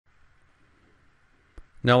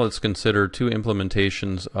Now let's consider two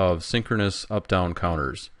implementations of synchronous up-down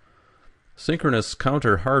counters. Synchronous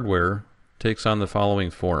counter hardware takes on the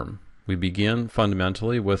following form. We begin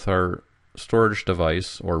fundamentally with our storage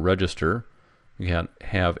device or register. We can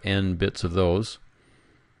have n bits of those.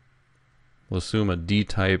 We'll assume a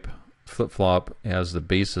D-type flip-flop as the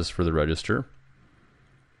basis for the register.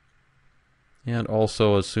 And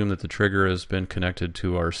also assume that the trigger has been connected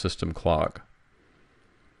to our system clock.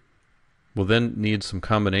 We'll then need some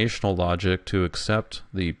combinational logic to accept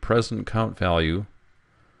the present count value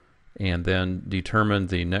and then determine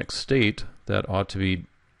the next state that ought to be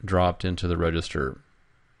dropped into the register.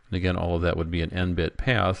 And again, all of that would be an n-bit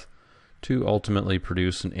path to ultimately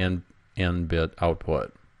produce an n-bit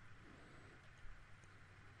output.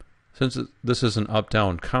 Since this is an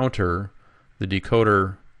up-down counter, the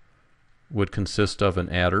decoder would consist of an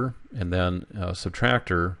adder and then a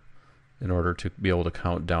subtractor in order to be able to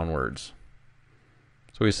count downwards.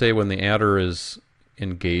 So we say when the adder is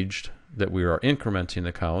engaged that we are incrementing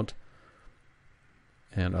the count,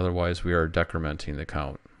 and otherwise we are decrementing the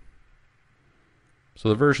count. So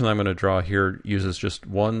the version I'm going to draw here uses just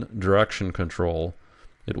one direction control.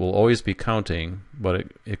 It will always be counting, but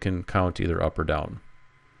it can count either up or down.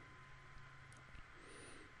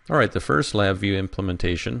 Alright, the first LabVIEW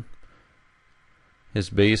implementation is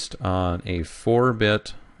based on a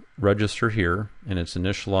 4-bit register here, and it's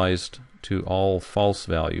initialized to all false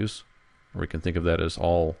values, or we can think of that as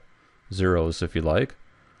all zeros if you like.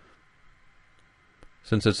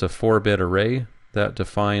 Since it's a 4-bit array, that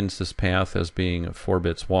defines this path as being 4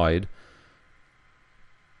 bits wide.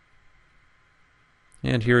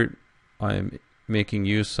 And here I'm making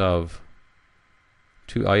use of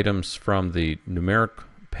two items from the numeric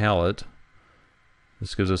palette.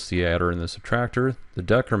 This gives us the adder and the subtractor. The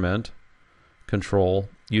decrement control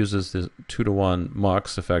uses the 2-to-1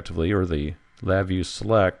 mux effectively, or the LabVIEW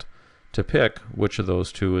select, to pick which of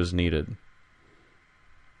those two is needed.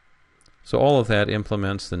 So all of that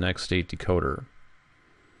implements the next state decoder.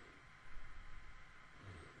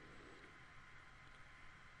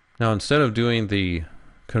 Now instead of doing the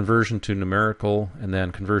conversion to numerical and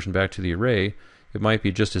then conversion back to the array, it might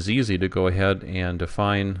be just as easy to go ahead and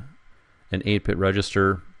define an 8-bit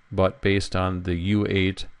register, but based on the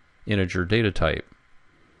U8 integer data type.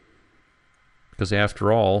 Because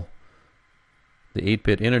after all, the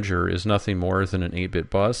 8-bit integer is nothing more than an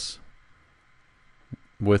 8-bit bus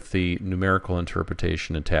with the numerical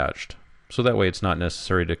interpretation attached. So that way it's not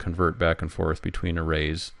necessary to convert back and forth between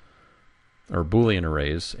arrays or Boolean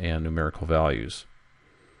arrays and numerical values.